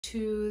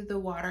To the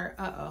water.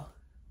 Uh-oh.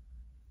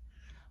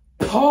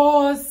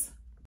 Pause.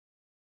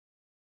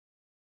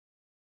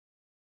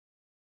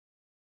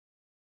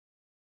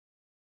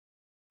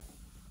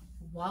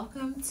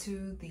 Welcome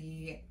to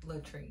the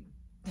latrine.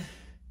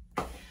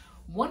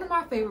 One of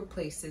my favorite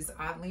places,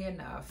 oddly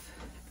enough,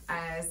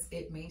 as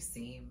it may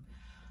seem,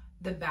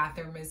 the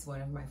bathroom is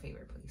one of my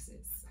favorite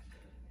places.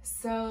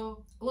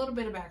 So, a little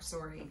bit of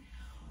backstory.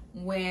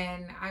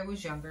 When I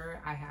was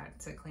younger, I had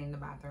to clean the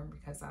bathroom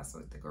because that's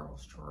what the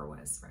girl's chore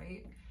was,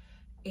 right?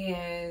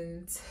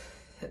 And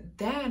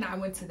then I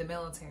went to the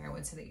military. I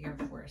went to the Air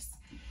Force.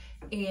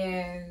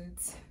 And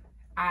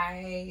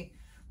I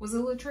was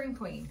a latrine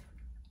queen.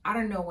 Out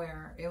of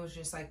nowhere, it was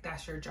just like,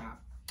 that's your job.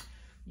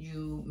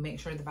 You make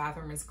sure the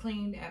bathroom is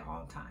clean at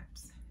all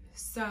times.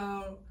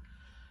 So,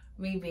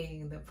 me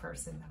being the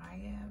person that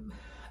I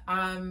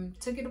am,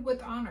 took it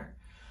with honor.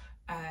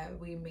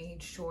 We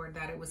made sure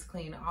that it was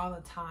clean all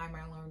the time.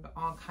 I learned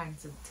all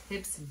kinds of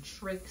tips and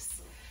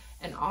tricks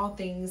and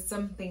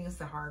some things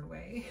the hard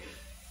way.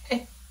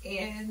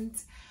 And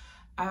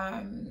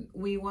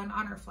we won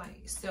honor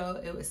flight.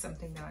 So it was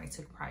something that I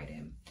took pride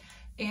in.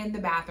 And the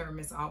bathroom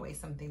is always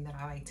something that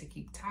I like to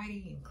keep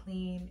tidy and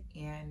clean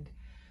and,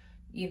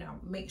 you know,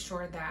 make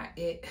sure that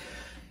it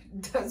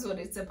does what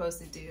it's supposed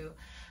to do,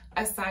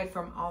 aside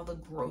from all the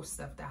gross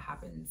stuff that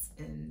happens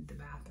in the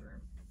bathroom.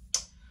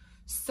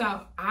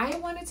 So I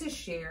wanted to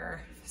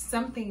share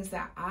some things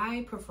that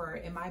I prefer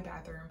in my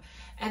bathroom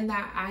and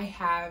that I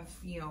have,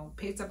 you know,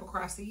 picked up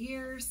across the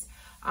years.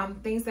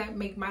 Things that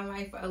make my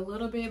life a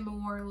little bit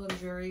more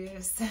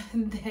luxurious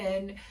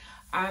than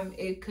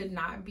it could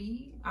not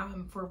be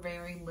for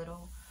very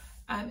little.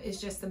 It's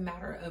just a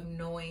matter of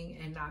knowing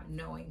and not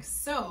knowing.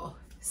 So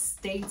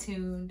stay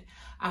tuned.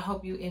 I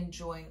hope you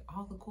enjoy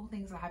all the cool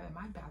things I have in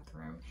my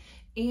bathroom.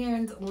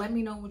 And let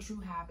me know what you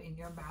have in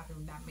your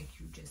bathroom that makes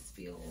you just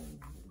feel,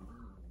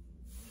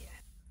 yeah.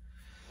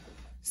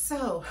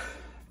 So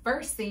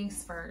first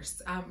things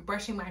first,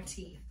 brushing my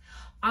teeth.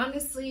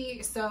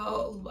 Honestly,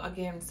 so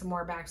again, some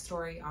more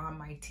backstory on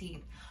my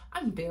teeth.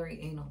 I'm very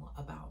anal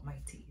about my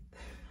teeth.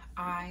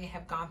 I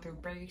have gone through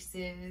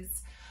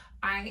braces.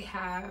 I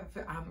have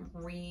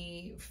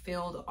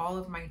refilled all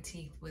of my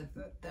teeth with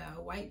the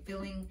white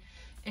filling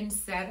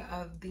instead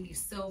of the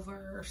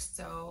silver.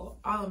 So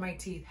all of my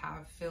teeth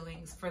have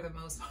fillings for the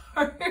most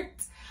part.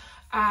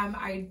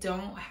 I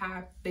don't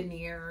have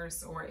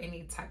veneers or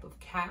any type of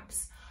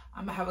caps.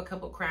 I have a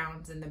couple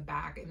crowns in the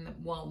back,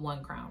 well,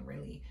 one crown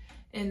really,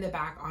 in the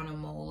back on a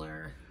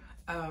molar.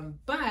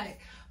 But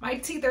my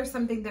teeth are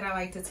something that I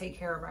like to take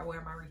care of. I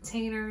wear my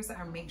retainers.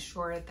 I make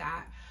sure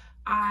that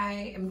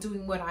I am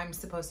doing what I'm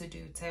supposed to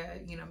do to,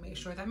 you know, make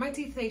sure that my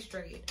teeth stay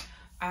straight.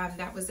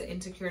 That was the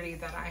insecurity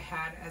that I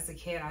had as a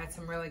kid. I had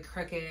some really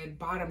crooked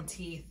bottom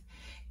teeth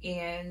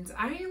and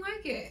I didn't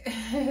like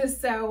it.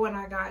 So when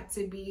I got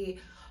to be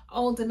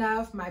old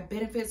enough, my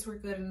benefits were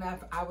good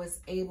enough, I was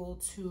able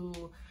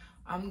to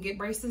get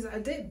braces. I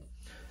did.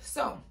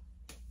 So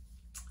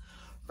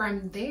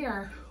from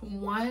there,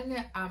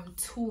 one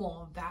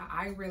tool that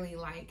I really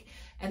like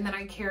and then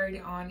I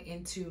carried on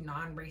into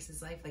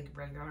non-braces life, like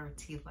regular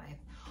teeth life,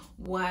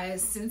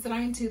 was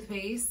Sensodyne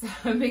toothpaste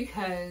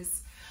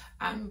because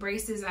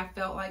braces I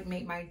felt like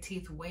make my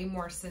teeth way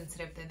more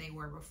sensitive than they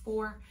were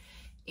before.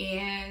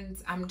 And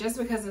just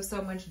because of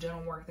so much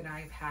dental work that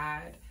I've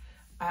had,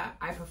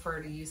 I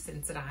prefer to use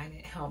Sensodyne.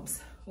 It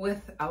helps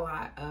with a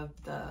lot of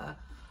the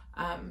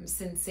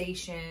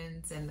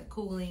sensations and the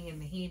cooling and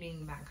the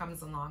heating that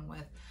comes along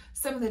with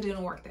some of the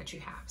dental work that you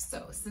have.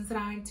 So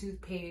Sensodyne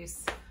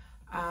toothpaste,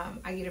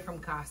 I get it from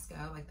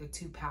Costco, like the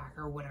 2-pack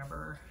or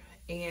whatever.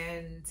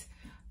 And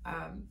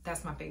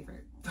that's my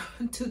favorite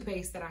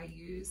toothpaste that I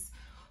use.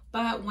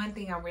 But one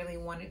thing I really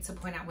wanted to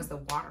point out was the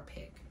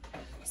Waterpik.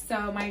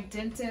 So my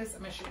dentist,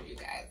 I'm gonna show you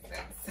guys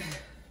this.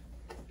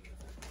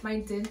 My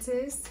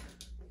dentist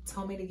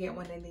told me to get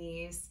one of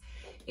these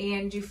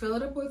and you fill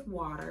it up with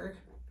water.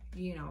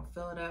 You know,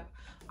 fill it up.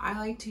 I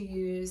like to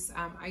use,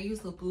 I use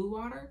the blue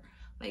water,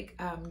 like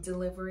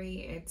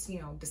delivery. It's,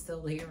 you know,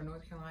 distilled here in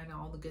North Carolina,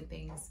 all the good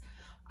things.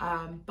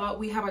 But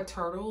we have a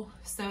turtle.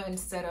 So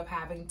instead of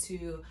having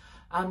to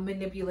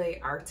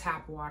manipulate our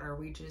tap water,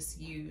 we just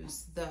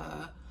use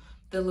the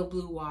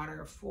blue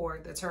water for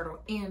the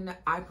turtle. And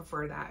I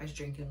prefer that as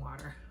drinking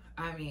water.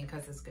 I mean,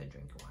 because it's good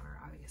drinking water,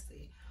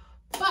 obviously.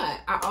 But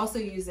I also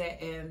use it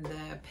in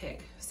the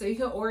pick. So you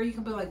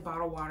can put like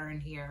bottled water in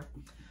here.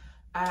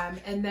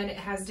 And then it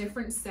has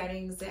different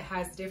settings. It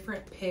has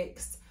different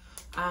picks.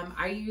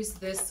 I use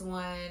this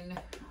one.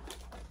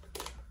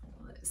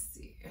 Let's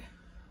see.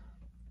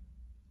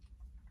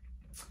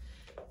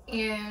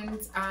 And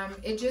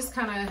it just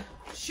kind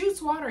of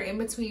shoots water in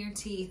between your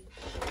teeth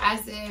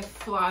as if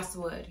floss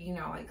would, you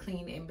know, like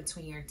clean in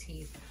between your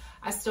teeth.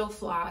 I still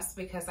floss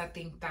because I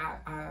think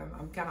that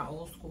I'm kind of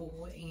old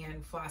school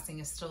and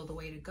flossing is still the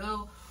way to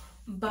go.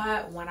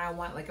 But when I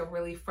want like a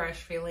really fresh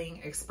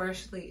feeling,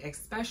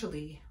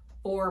 especially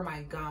for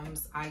my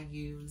gums, I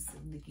use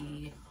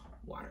the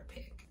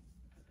Waterpik.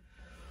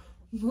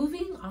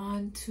 Moving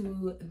on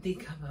to the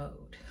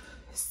commode.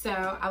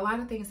 So a lot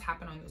of things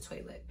happen on your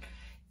toilet.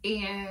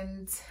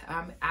 And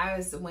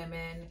as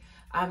women,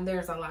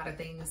 there's a lot of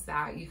things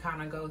that you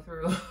kind of go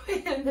through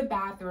in the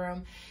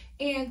bathroom.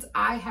 And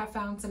I have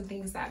found some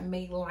things that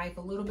make life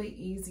a little bit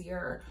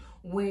easier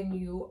when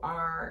you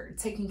are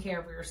taking care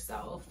of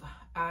yourself,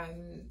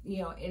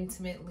 you know,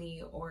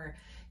 intimately, or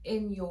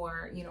in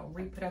your, you know,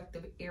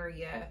 reproductive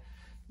area,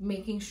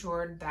 making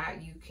sure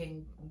that you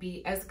can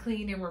be as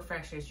clean and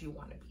refreshed as you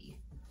want to be.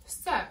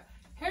 So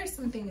here's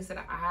some things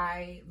that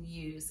I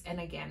use, and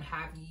again,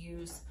 have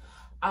used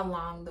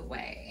along the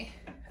way.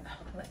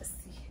 Let's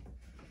see.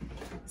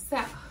 So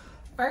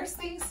first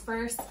things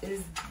first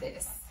is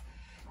this.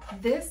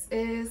 This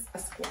is a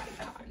squatty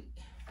potty.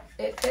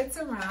 It fits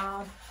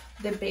around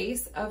the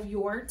base of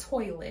your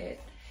toilet,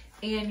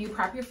 and you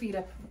prop your feet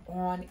up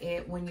on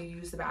it when you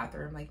use the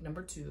bathroom, like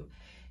number 2.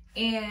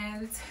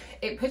 And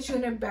it puts you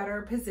in a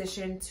better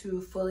position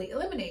to fully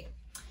eliminate.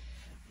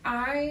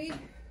 I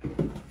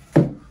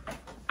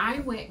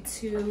went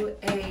to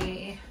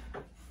a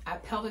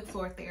pelvic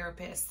floor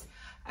therapist.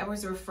 I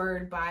was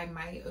referred by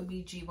my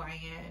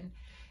OBGYN,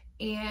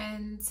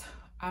 and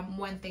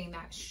one thing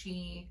that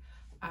she,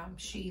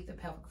 the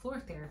pelvic floor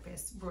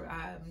therapist,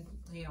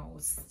 you know,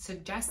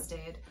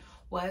 suggested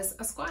was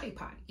a squatty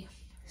potty.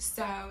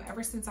 So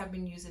ever since I've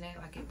been using it,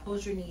 like, it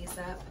pulls your knees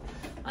up,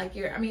 like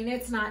I mean,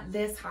 it's not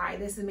this high,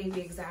 this is maybe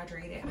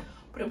exaggerated,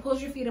 but it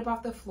pulls your feet up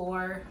off the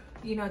floor,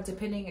 you know,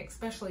 depending,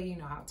 especially, you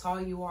know, how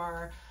tall you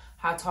are,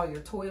 how tall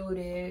your toilet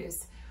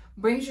is,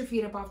 brings your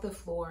feet up off the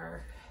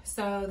floor.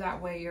 So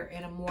that way you're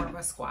in a more of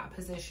a squat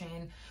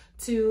position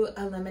to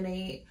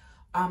eliminate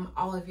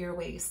all of your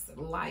waste,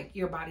 like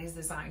your body's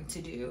designed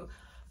to do.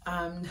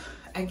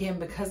 Again,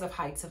 because of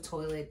heights of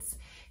toilets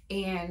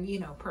and, you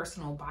know,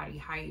 personal body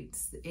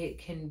heights, it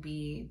can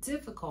be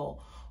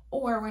difficult.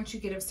 Or once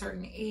you get a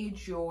certain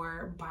age,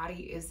 your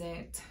body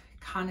isn't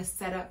kind of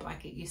set up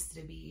like it used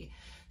to be.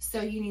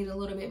 So you need a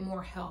little bit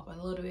more help,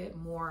 a little bit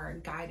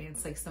more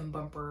guidance, like some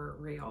bumper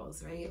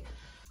rails, right?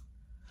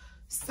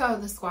 So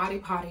the squatty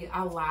potty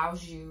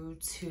allows you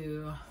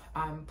to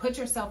put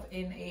yourself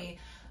in a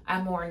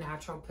more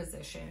natural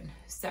position.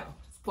 So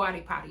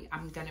squatty potty,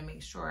 I'm gonna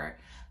make sure,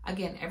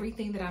 again,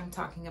 everything that I'm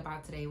talking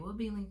about today will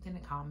be linked in the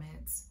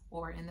comments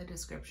or in the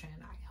description.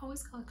 I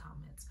always call it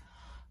comments,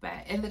 but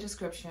in the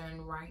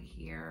description right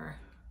here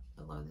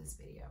below this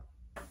video.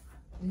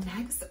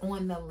 Next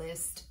on the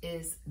list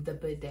is the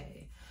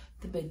bidet.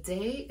 The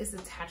bidet is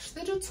attached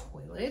to the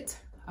toilet.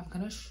 I'm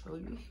gonna show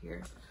you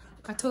here.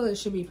 My toilet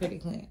should be pretty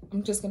clean.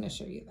 I'm just gonna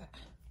show you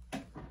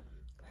that.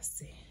 Let's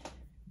see.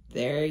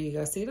 There you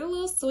go. See the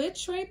little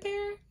switch right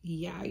there?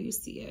 Yeah, you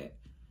see it.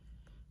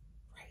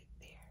 Right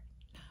there.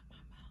 Not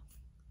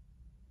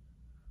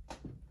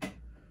my mouth.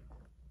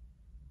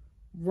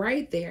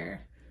 Right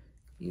there.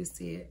 You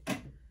see it.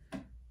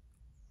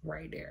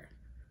 Right there.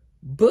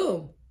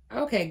 Boom.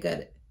 Okay,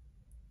 good.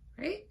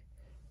 Right?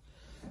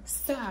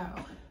 So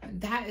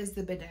that is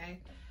the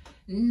bidet.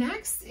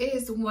 Next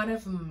is one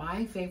of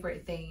my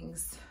favorite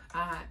things.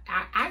 I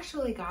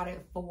actually got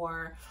it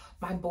for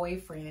my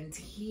boyfriend.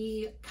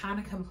 He kind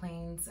of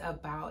complains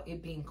about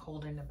it being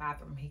cold in the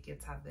bathroom. He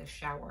gets out of the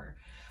shower.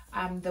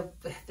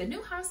 The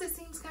new house, it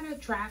seems kind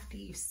of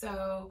drafty.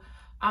 So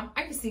I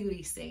can see what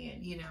he's saying,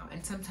 you know,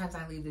 and sometimes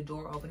I leave the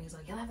door open. He's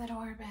like, you left the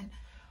door open.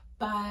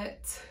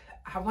 But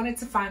I wanted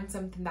to find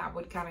something that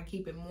would kind of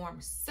keep it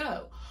warm.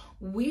 So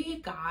we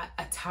got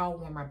a towel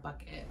warmer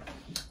bucket.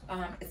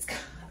 It's,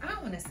 I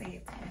don't want to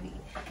say it's heavy.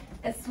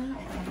 It's not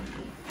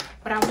heavy,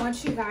 but I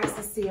want you guys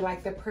to see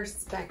like the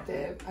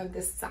perspective of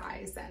the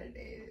size that it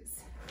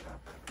is.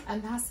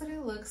 And that's what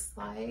it looks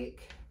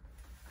like.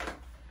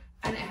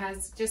 And it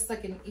has just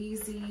like an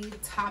easy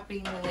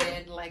topping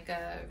lid, like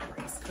a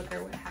rice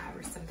cooker would have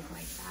or something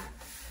like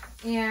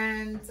that.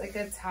 And like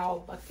a towel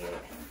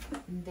bucket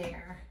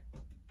there.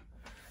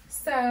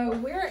 So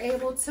we're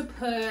able to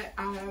put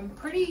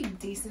pretty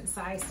decent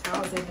sized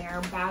towels in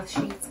there. Bath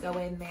sheets go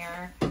in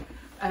there.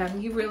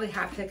 You really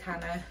have to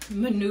kind of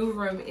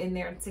maneuver them in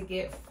there to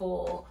get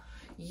full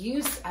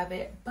use of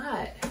it.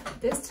 But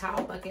this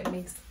towel bucket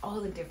makes all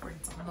the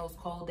difference on those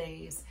cold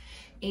days.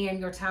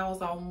 And your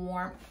towels are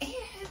warm. And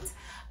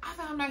I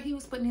found out he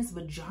was putting his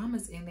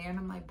pajamas in there. And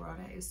I'm like, bro,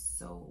 that is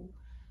so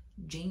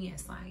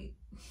genius. Like,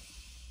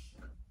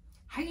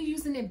 how you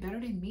using it better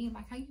than me?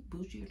 Like, how you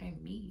bougier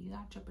than me? You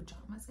got your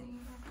pajamas in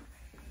here?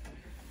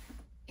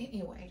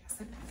 Anyway, that's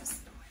another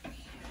story.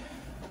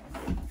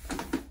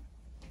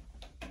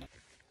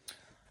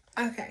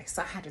 Okay,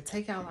 so I had to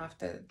take y'all off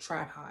the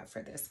tripod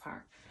for this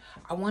part.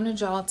 I wanted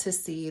y'all to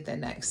see the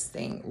next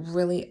thing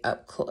really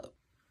up close.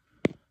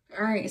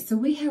 All right, so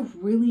we have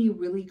really,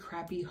 really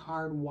crappy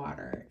hard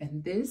water.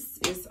 And this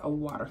is a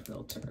water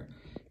filter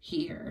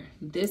here.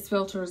 This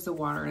filter is the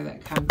water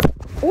that comes,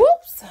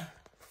 whoops,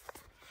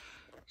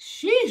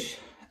 sheesh,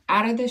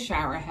 out of the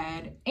shower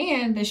head.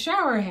 And the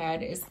shower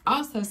head is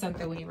also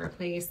something we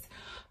replaced.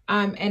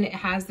 And it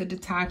has the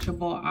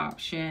detachable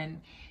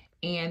option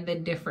and the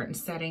different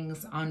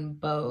settings on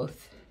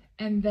both.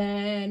 And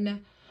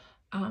then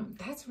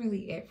that's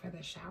really it for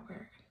the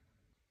shower.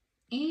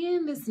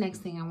 And this next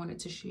thing I wanted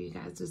to show you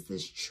guys is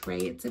this tray.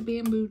 It's a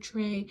bamboo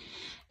tray.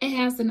 It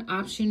has an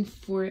option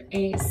for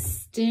a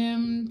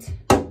stemmed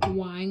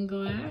wine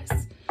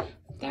glass.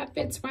 That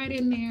fits right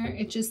in there.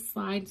 It just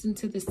slides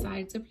into the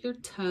sides of your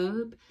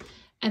tub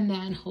and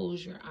then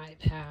holds your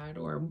iPad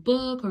or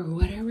book or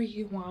whatever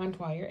you want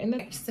while you're in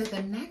the... So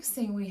the next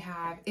thing we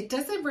have, it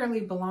doesn't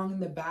really belong in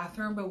the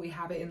bathroom, but we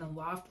have it in the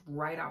loft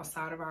right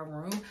outside of our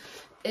room,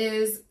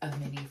 is a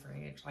mini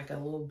fridge, like a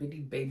little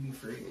bitty baby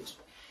fridge.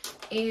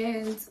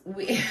 And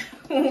we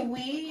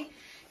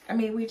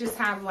just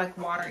have like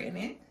water in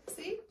it.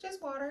 See,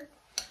 just water.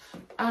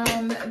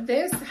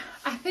 This,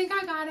 I think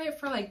I got it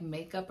for like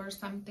makeup or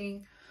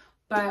something,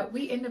 but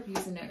we end up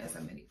using it as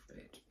a mini fridge.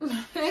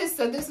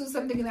 So this was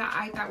something that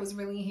I thought was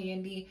really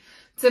handy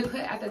to put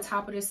at the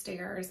top of the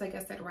stairs, like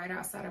I said, right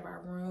outside of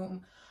our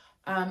room,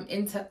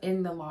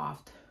 in the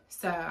loft.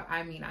 So,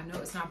 I mean, I know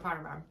it's not part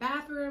of our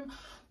bathroom,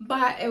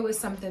 but it was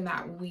something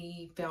that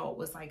we felt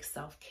was like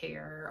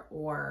self-care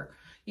or,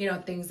 you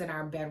know, things in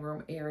our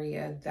bedroom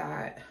area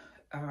that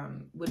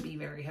would be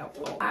very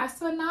helpful. Last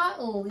but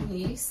not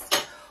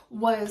least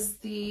was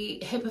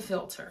the HEPA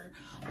filter.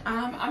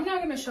 I'm not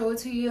going to show it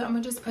to you. I'm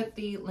going to just put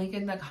the link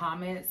in the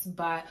comments,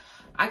 but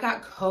I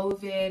got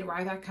COVID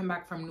right after I come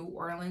back from New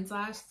Orleans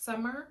last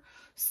summer.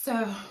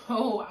 So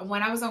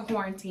when I was on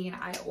quarantine,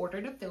 I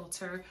ordered a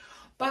filter.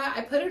 But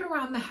I put it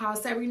around the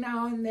house every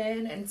now and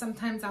then, and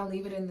sometimes I'll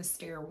leave it in the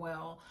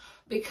stairwell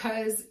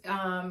because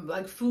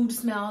like food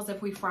smells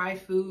if we fry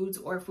foods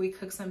or if we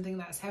cook something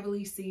that's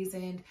heavily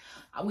seasoned.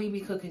 We be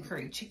cooking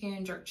curry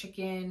chicken, jerk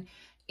chicken,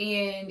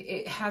 and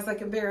it has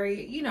like a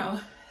very, you know,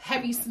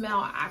 heavy smell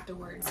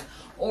afterwards.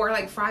 Or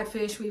like fried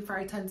fish, we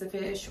fry tons of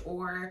fish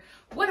or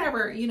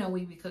whatever, you know,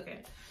 we be cooking.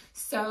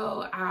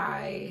 So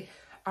I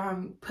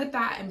put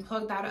that and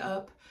plug that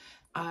up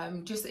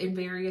just in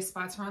various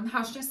spots around the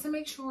house just to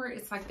make sure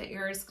it's like the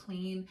air is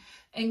clean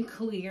and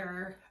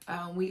clear.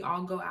 We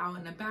all go out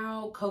and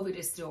about. COVID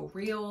is still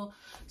real.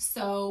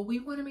 So we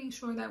want to make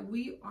sure that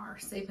we are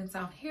safe and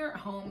sound here at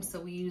home. So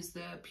we use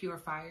the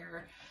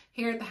purifier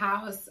here at the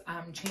house,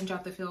 change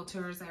out the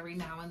filters every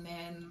now and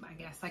then, I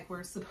guess, like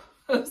we're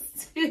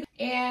supposed to.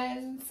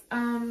 And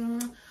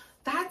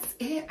that's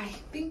it. I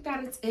think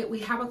that is it. We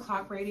have a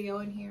clock radio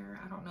in here.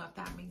 I don't know if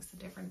that makes a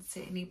difference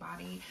to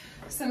anybody.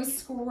 Some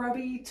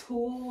scrubby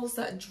tools,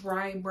 a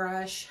dry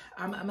brush,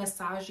 a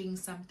massaging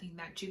something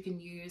that you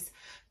can use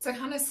to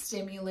kind of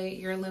stimulate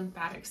your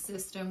lymphatic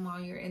system while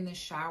you're in the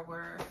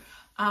shower.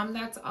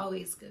 That's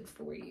always good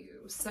for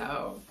you.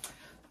 So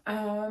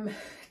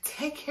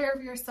take care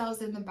of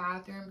yourselves in the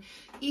bathroom,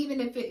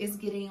 even if it is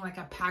getting like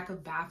a pack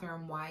of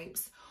bathroom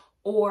wipes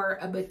or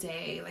a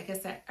bidet. Like I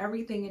said,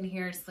 everything in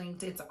here is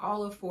linked. It's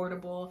all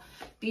affordable.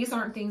 These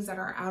aren't things that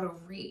are out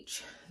of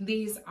reach.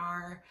 These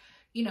are,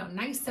 you know,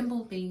 nice,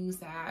 simple things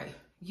that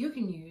you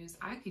can use.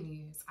 I can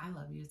use. I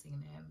love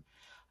using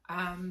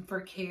them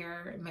for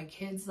care. My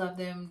kids love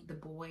them. The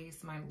boys,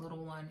 my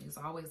little one is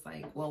always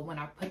like, well, when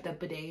I put the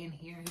bidet in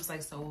here, he was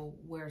like, so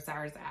where's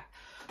ours at?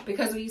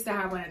 Because we used to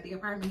have one at the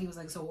apartment. He was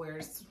like, so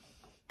where's,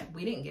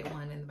 we didn't get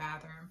one in the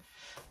bathroom.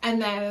 And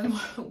then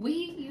we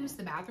use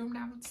the bathroom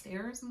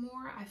downstairs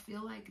more, I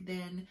feel like,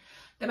 than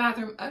the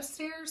bathroom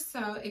upstairs.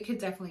 So it could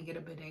definitely get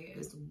a bidet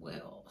as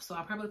well. So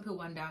I'll probably put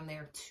one down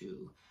there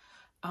too.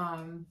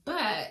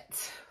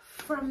 But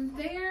from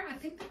there, I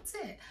think that's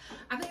it.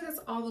 I think that's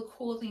all the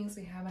cool things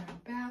we have in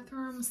our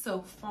bathroom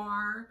so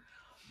far.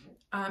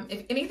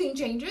 If anything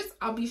changes,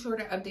 I'll be sure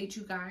to update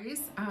you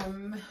guys.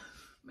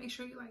 Make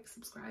sure you like,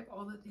 subscribe,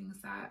 all the things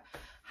that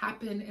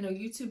happen in a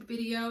YouTube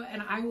video,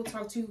 and I will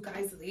talk to you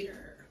guys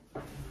later.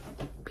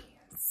 Peace.